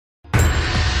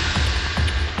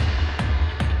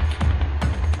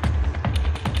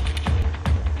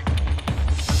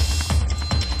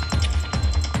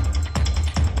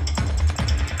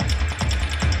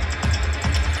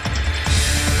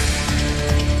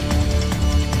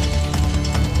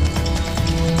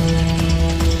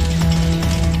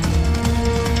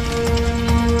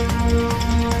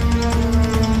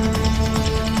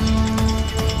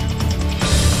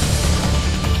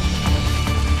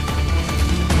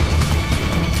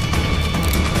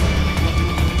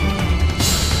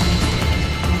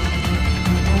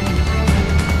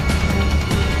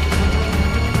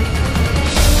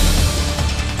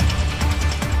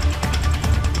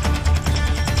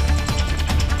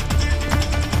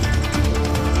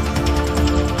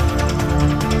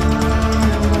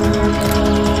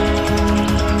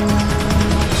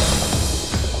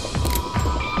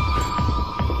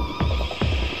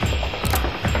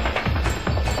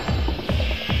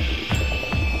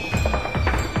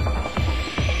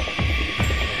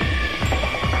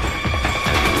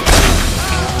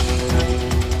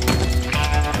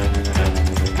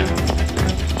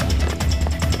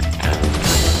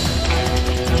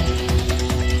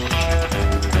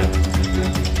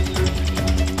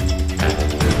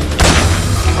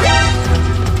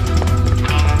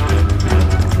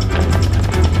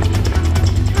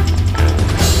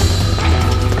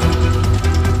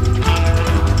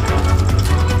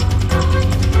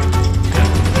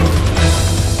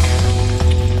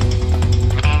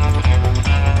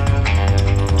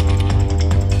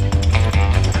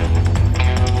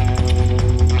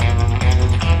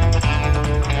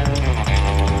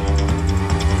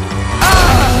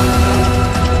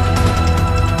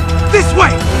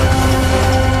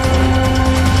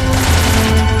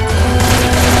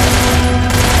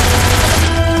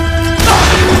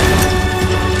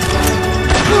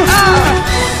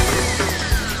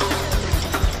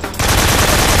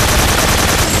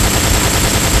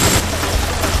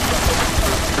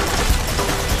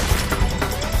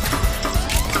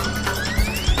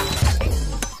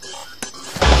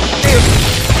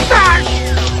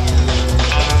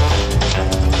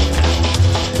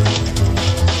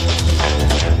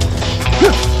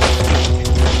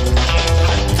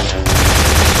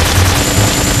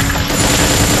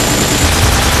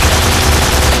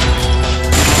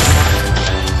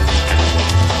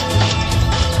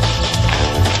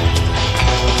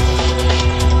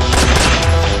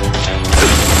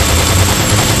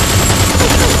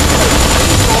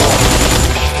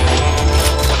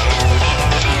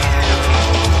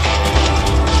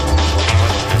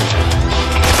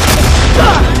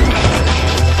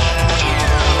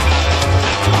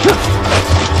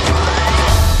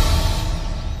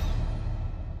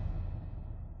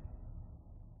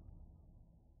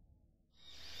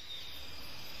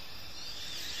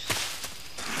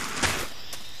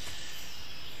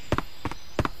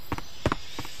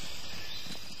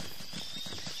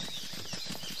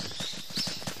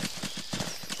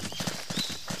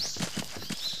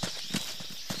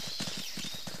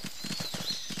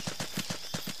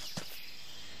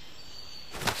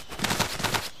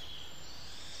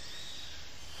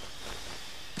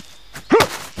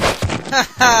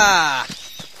Ha!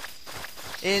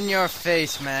 In your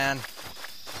face, man.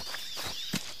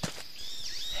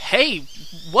 Hey,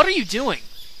 what are you doing?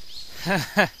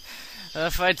 The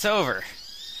fight's over.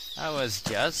 I was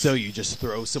just... So you just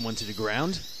throw someone to the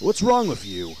ground? What's wrong with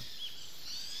you?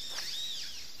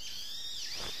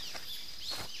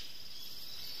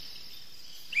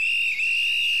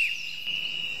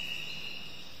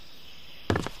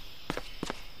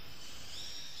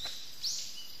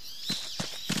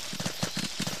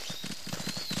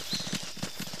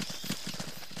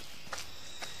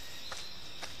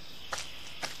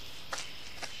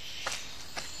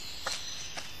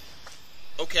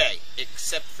 Okay,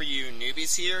 except for you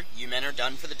newbies here, you men are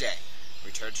done for the day.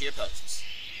 Return to your posts.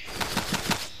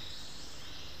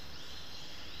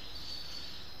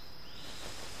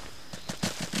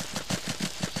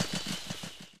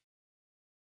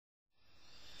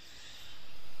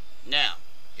 Now,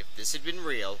 if this had been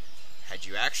real, had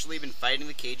you actually been fighting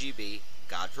the KGB,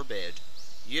 God forbid,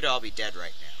 you'd all be dead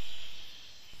right now.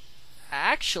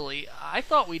 Actually, I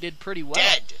thought we did pretty well.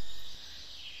 Dead!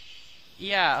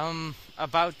 Yeah,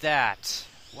 about that.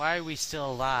 Why are we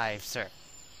still alive, sir?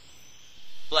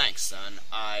 Blank, son.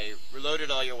 I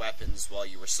reloaded all your weapons while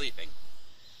you were sleeping.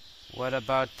 What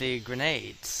about the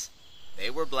grenades? They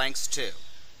were blanks, too.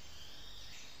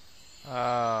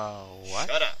 What?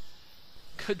 Shut up.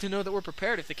 Good to know that we're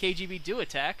prepared if the KGB do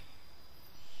attack.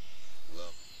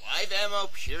 Look, live ammo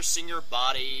piercing your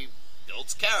body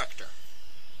builds character.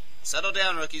 Settle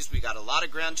down, rookies. We got a lot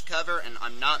of ground to cover, and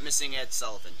I'm not missing Ed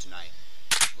Sullivan tonight.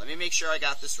 Let me make sure I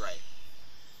got this right.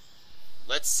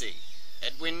 Let's see.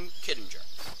 Edwin Kittinger.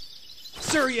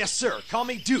 Sir, yes, sir. Call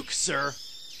me Duke, sir.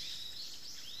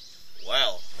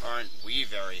 Well, aren't we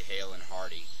very hale and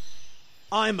hearty?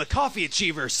 I'm a coffee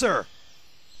achiever, sir.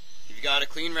 You've got a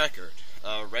clean record.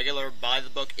 A regular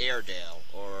by-the-book Airedale,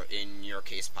 or in your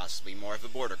case possibly more of a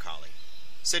border collie.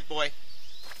 Sit, boy.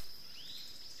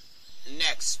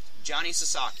 Next, Johnny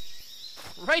Sasaki.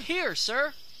 Right here,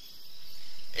 sir.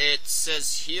 It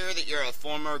says here that you're a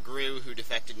former GRU who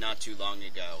defected not too long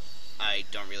ago. I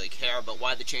don't really care, but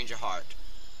why the change of heart?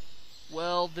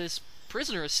 Well, this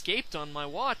prisoner escaped on my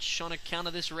watch on account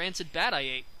of this rancid bat I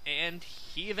ate, and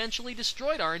he eventually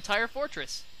destroyed our entire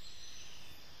fortress.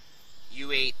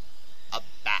 You ate a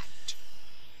bat?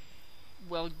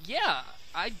 Well, yeah,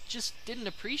 I just didn't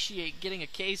appreciate getting a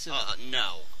case of...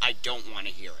 No, I don't want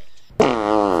to hear it.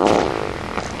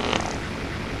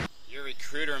 Your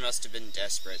recruiter must have been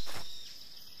desperate.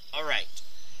 Alright,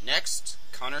 next,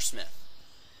 Connor Smith.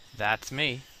 That's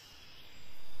me.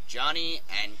 Johnny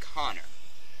and Connor.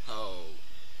 Oh,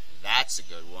 that's a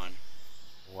good one.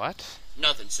 What?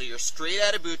 Nothing, so you're straight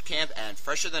out of boot camp and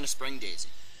fresher than a spring daisy.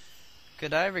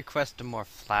 Could I request a more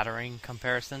flattering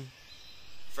comparison?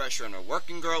 Fresher than a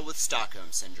working girl with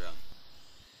Stockholm Syndrome.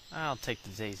 I'll take the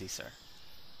daisy, sir.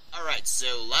 Alright,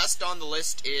 so last on the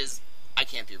list is... I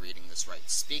can't be reading this right.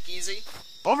 SpeakEasy?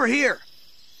 Over here.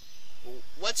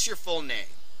 What's your full name?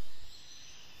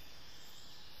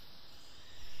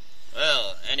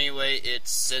 Well, anyway, it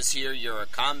says here you're a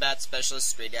combat specialist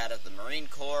straight out of the Marine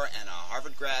Corps and a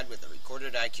Harvard grad with a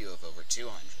recorded IQ of over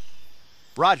 200.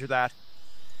 Roger that.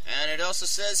 And it also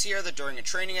says here that during a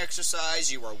training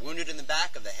exercise you were wounded in the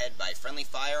back of the head by friendly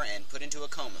fire and put into a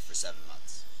coma for 7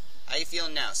 months. How you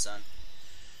feeling now, son?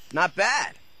 Not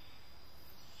bad.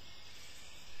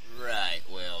 Right,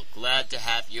 well, glad to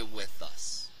have you with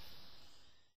us.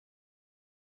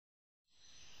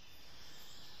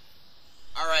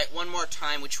 Alright, one more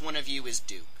time, which one of you is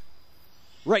Duke?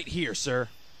 Right here, sir.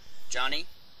 Johnny?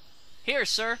 Here,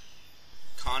 sir.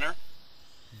 Connor?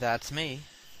 That's me.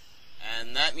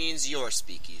 And that means you're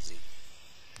SpeakEasy.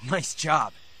 Nice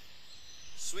job.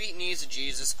 Sweet knees of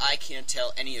Jesus, I can't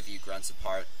tell any of you grunts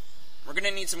apart. We're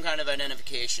gonna need some kind of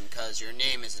identification, cause your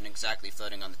name isn't exactly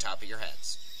floating on the top of your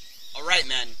heads. Alright,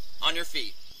 men, on your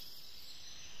feet.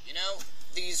 You know,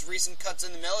 these recent cuts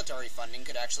in the military funding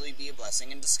could actually be a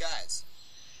blessing in disguise.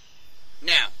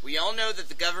 Now, we all know that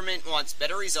the government wants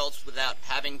better results without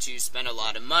having to spend a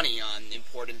lot of money on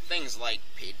important things like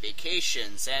paid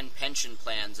vacations and pension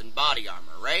plans and body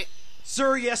armor, right?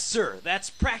 Sir, yes, sir.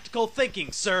 That's practical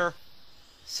thinking, sir.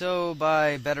 So,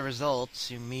 by better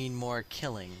results, you mean more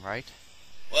killing, right?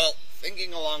 Well,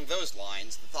 thinking along those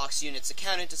lines, the Fox unit's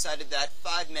accountant decided that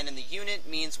 5 men in the unit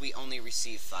means we only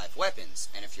receive 5 weapons,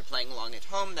 and if you're playing along at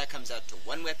home, that comes out to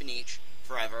 1 weapon each,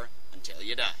 forever, until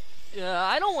you die.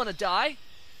 I don't want to die.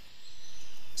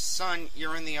 Son,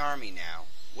 you're in the army now.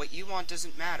 What you want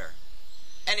doesn't matter.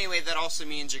 Anyway, that also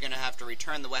means you're gonna have to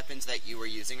return the weapons that you were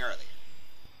using earlier.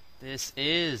 This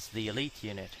is the elite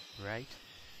unit, right?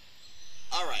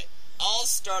 Alright, I'll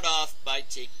start off by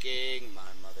taking,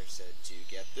 my mother said to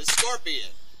get the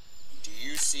Scorpion. Do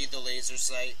you see the laser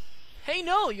sight? Hey,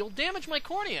 no, you'll damage my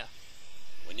cornea.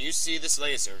 When you see this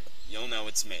laser, you'll know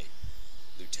it's me,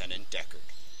 Lieutenant Deckard.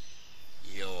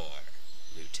 Your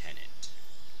lieutenant.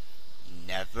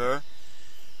 Never,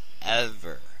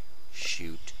 ever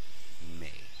shoot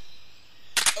me.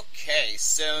 Okay,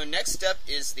 so next up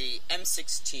is the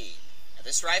M16. Now,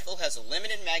 this rifle has a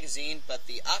limited magazine, but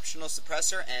the optional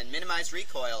suppressor and minimized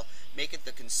recoil make it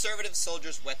the conservative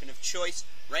soldier's weapon of choice,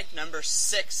 ranked number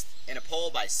 6th in a poll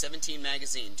by 17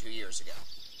 Magazine 2 years ago.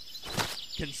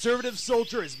 Conservative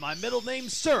soldier is my middle name,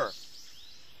 sir.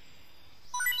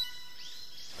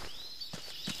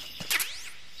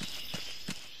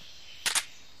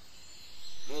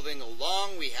 Moving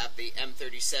along, we have the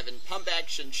M37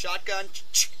 pump-action shotgun,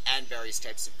 and various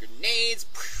types of grenades,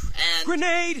 and...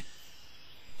 Grenade!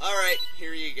 Alright,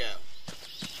 here you go.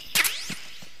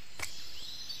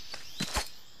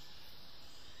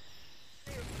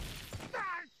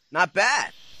 Not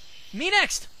bad. Me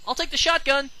next. I'll take the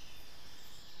shotgun.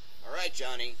 Alright,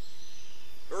 Johnny.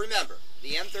 But remember,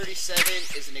 the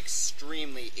M37 is an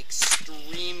extremely,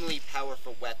 extremely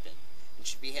powerful weapon, and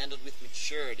should be handled with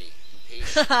maturity and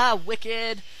patience. Haha,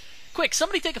 wicked. Quick,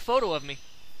 somebody take a photo of me.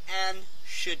 And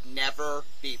should never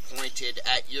be pointed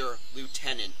at your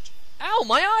lieutenant. Ow,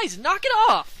 my eyes! Knock it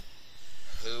off!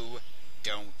 Who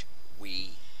don't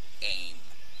we aim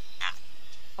at?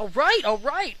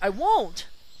 Alright, I won't.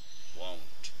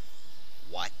 Won't.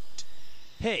 What?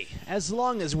 Hey, as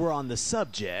long as we're on the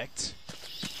subject...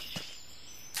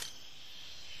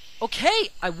 Okay,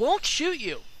 I won't shoot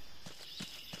you.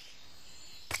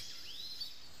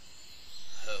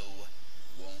 Who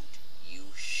won't you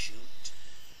shoot?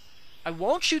 I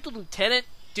won't shoot the lieutenant,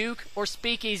 Duke, or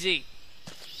SpeakEasy.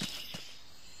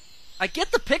 I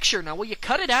get the picture. Now, will you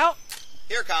cut it out?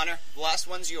 Here, Connor. The last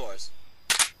one's yours.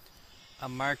 A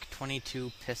Mark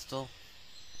 22 pistol?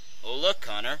 Oh, look,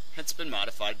 Connor. It's been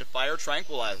modified to fire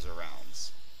tranquilizer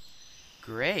rounds.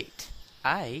 Great.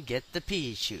 I get the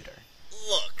pea shooter.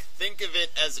 Look, think of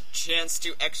it as a chance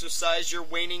to exercise your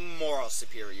waning moral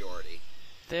superiority.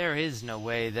 There is no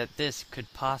way that this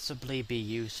could possibly be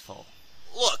useful.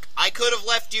 Look, I could have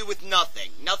left you with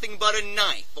nothing. Nothing but a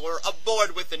knife, or a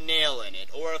board with a nail in it,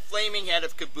 or a flaming head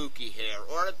of kabuki hair,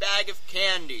 or a bag of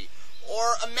candy,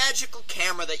 or a magical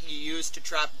camera that you use to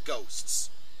trap ghosts.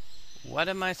 What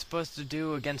am I supposed to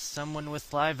do against someone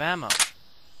with live ammo?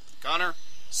 Connor,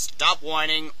 stop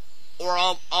whining, or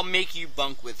I'll make you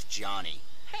bunk with Johnny.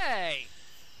 Hey!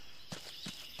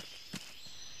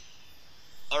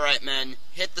 Alright, men,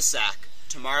 hit the sack.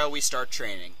 Tomorrow we start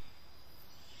training.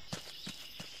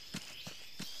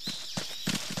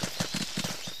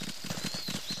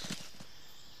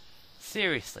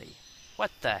 Seriously,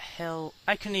 what the hell?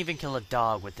 I couldn't even kill a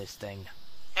dog with this thing.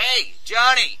 Hey,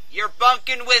 Johnny, you're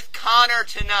bunking with Connor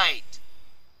tonight.